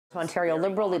Ontario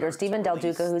Liberal leader Stephen Del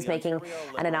Duca, who's making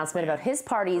an announcement about his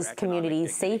party's community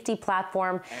safety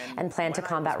platform and plan to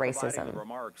combat racism.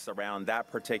 Remarks around that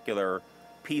particular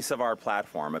piece of our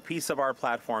platform, a piece of our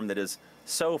platform that is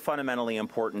so fundamentally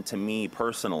important to me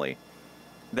personally.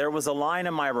 There was a line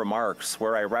in my remarks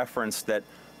where I referenced that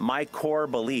my core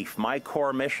belief, my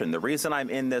core mission, the reason I'm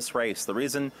in this race, the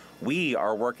reason we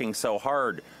are working so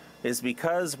hard is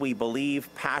because we believe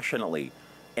passionately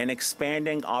in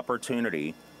expanding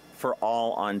opportunity for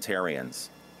all Ontarians.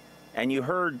 And you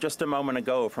heard just a moment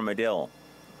ago from Adil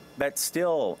that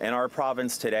still in our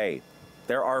province today,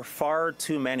 there are far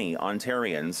too many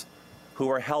Ontarians who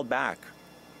are held back,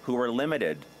 who are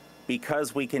limited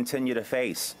because we continue to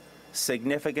face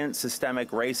significant systemic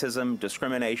racism,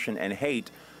 discrimination, and hate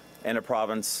in a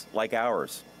province like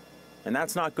ours. And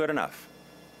that's not good enough.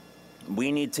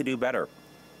 We need to do better.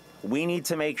 We need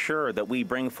to make sure that we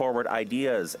bring forward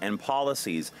ideas and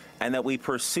policies and that we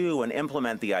pursue and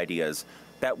implement the ideas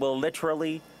that will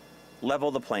literally level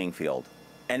the playing field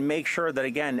and make sure that,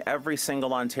 again, every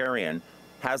single Ontarian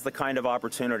has the kind of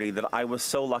opportunity that I was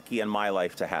so lucky in my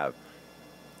life to have.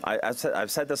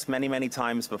 I've said this many, many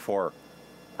times before.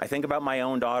 I think about my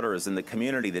own daughters in the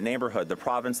community, the neighborhood, the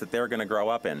province that they're going to grow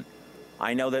up in.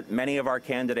 I know that many of our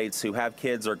candidates who have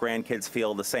kids or grandkids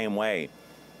feel the same way.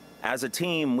 As a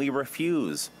team, we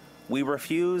refuse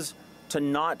to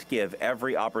not give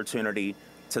every opportunity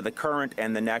to the current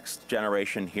and the next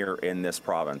generation here in this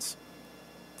province.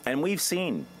 And we've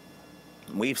seen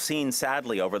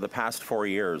sadly over the past 4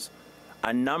 years,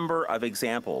 a number of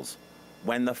examples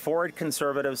when the Ford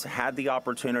Conservatives had the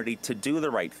opportunity to do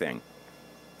the right thing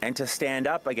and to stand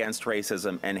up against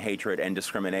racism and hatred and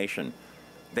discrimination.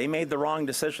 They made the wrong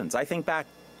decisions. I think back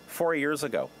 4 years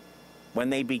ago, when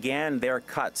they began their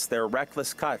cuts, their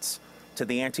reckless cuts to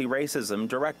the Anti-Racism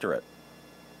Directorate.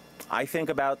 I think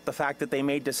about the fact that they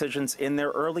made decisions in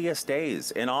their earliest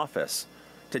days in office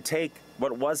to take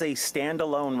what was a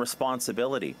standalone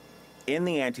responsibility in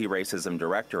the Anti-Racism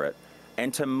Directorate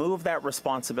and to move that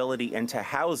responsibility and to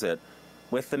house it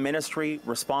with the ministry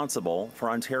responsible for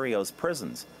Ontario's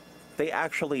prisons. They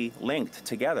actually linked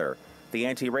together the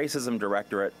Anti-Racism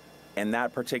Directorate and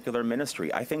that particular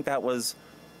ministry. I think that was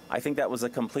a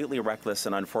completely reckless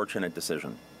and unfortunate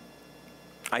decision.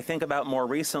 I think about more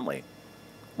recently,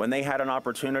 when they had an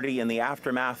opportunity in the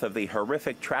aftermath of the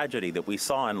horrific tragedy that we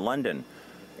saw in London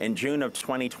in June of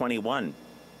 2021,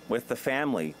 with the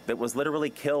family that was literally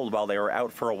killed while they were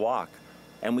out for a walk.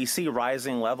 And we see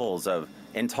rising levels of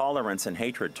intolerance and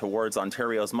hatred towards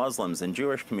Ontario's Muslims and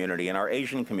Jewish community and our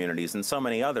Asian communities and so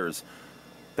many others,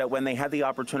 that when they had the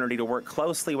opportunity to work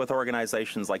closely with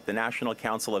organizations like the National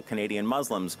Council of Canadian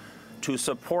Muslims to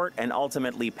support and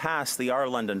ultimately pass the Our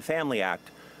London Family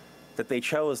Act, that they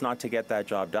chose not to get that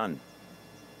job done.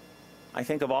 I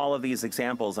think of all of these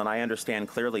examples and I understand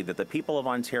clearly that the people of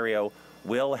Ontario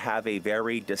will have a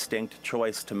very distinct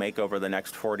choice to make over the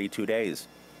next 42 days.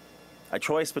 A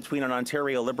choice between an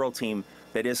Ontario Liberal team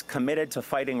that is committed to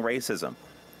fighting racism,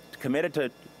 committed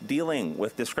to dealing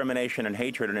with discrimination and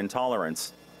hatred and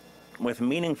intolerance, with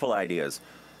meaningful ideas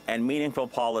and meaningful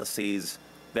policies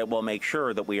that will make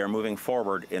sure that we are moving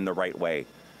forward in the right way.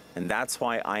 And that's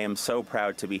why I am so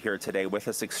proud to be here today with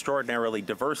this extraordinarily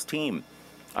diverse team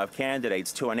of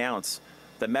candidates to announce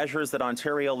the measures that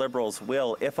Ontario Liberals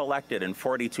will, if elected in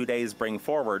 42 days, bring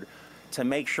forward to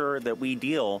make sure that we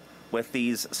deal with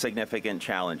these significant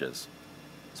challenges.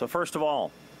 So first of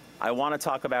all, I want to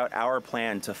talk about our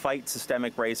plan to fight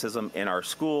systemic racism in our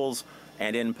schools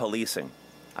and in policing.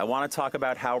 I want to talk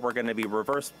about how we're going to be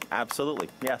reversed. Absolutely.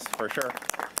 Yes, for sure.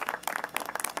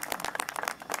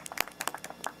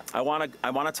 I want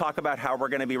to talk about how we're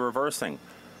going to be reversing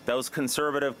those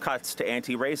conservative cuts to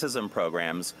anti-racism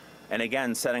programs and,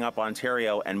 again, setting up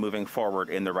Ontario and moving forward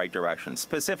in the right direction.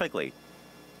 Specifically,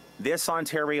 this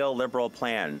Ontario Liberal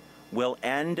plan will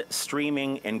end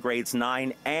streaming in grades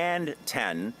 9 and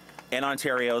 10 in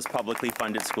Ontario's publicly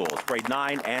funded schools, grade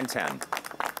 9 and 10.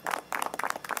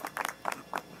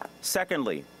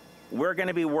 Secondly, we're going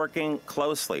to be working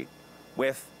closely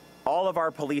with all of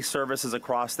our police services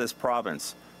across this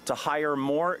province to hire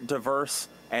more diverse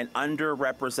and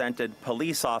underrepresented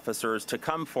police officers to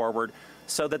come forward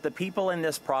so that the people in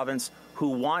this province who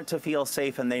want to feel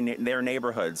safe in their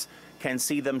neighborhoods can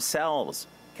see themselves,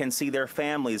 can see their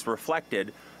families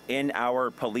reflected in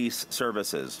our police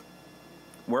services.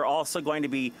 We're also going to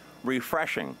be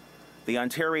refreshing the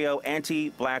Ontario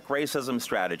Anti-Black Racism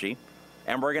Strategy,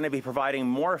 and we're going to be providing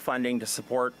more funding to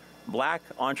support Black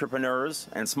entrepreneurs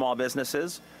and small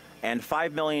businesses and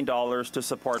 $5 million to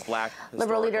support Black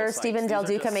Liberal leader sites. Stephen Del These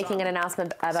are Duca just making an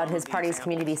announcement about his party's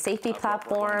community safety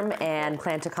platform and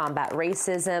plan to combat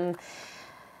racism.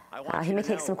 He may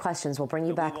take some questions. We'll bring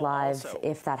you back live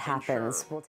if that happens.